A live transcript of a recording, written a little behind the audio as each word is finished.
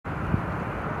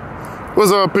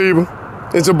What's up, people?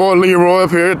 It's your boy Leroy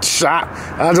up here at the shop.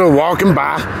 I just walking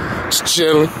by, just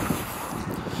chilling.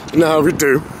 You know how we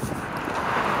do.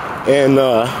 And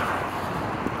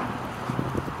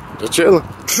just chilling.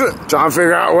 Trying to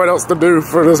figure out what else to do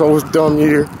for this whole dumb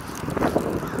year.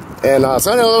 And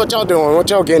so I know what y'all doing, what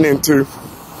y'all getting into.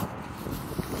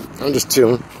 I'm just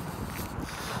chilling.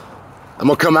 I'm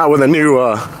gonna come out with a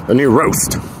new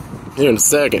roast here in a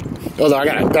second. Although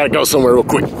I gotta go somewhere real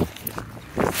quick.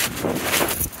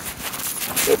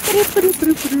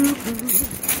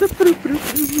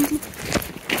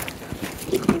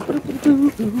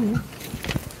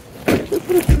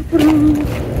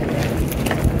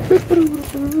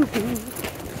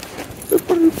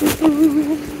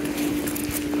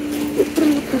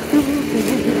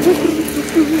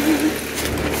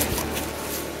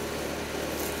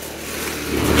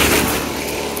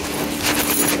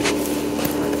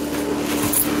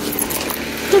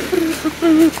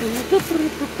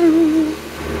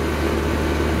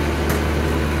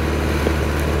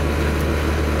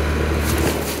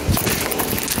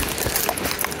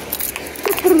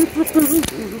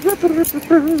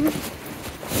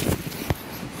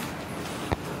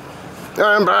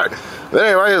 I'm back. But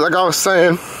anyway, like I was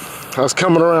saying, I was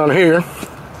coming around here,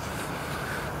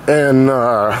 and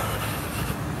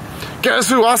guess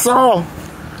who I saw?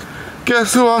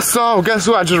 Guess who I saw? Guess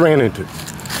who I just ran into?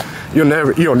 You'll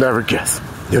never guess.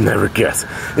 You'll never guess.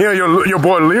 You know your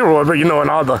boy Leroy, but you know, and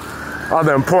all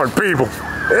the important people.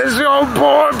 It's your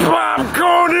boy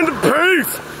Popcorn in the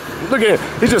Peace. Look at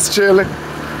him. He's just chilling.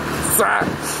 What's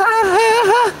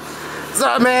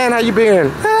up, man? How you been?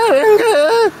 Hey,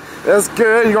 good. That's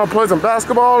good. You gonna play some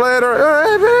basketball later?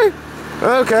 Maybe.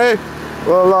 Okay.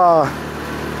 Well, I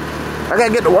gotta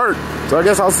get to work, so I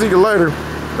guess I'll see you later.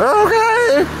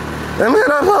 Okay. I'm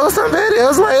gonna post some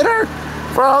videos later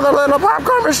for all the little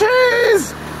popcorn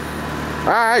machines.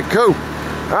 All right, cool.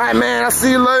 All right, man. I'll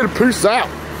see you later. Peace out.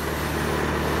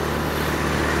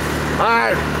 All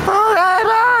right. Bye.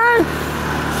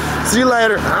 See you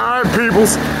later. All right,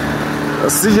 peoples. I'll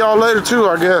see y'all later too,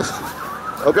 I guess.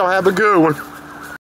 Hope y'all have a good one.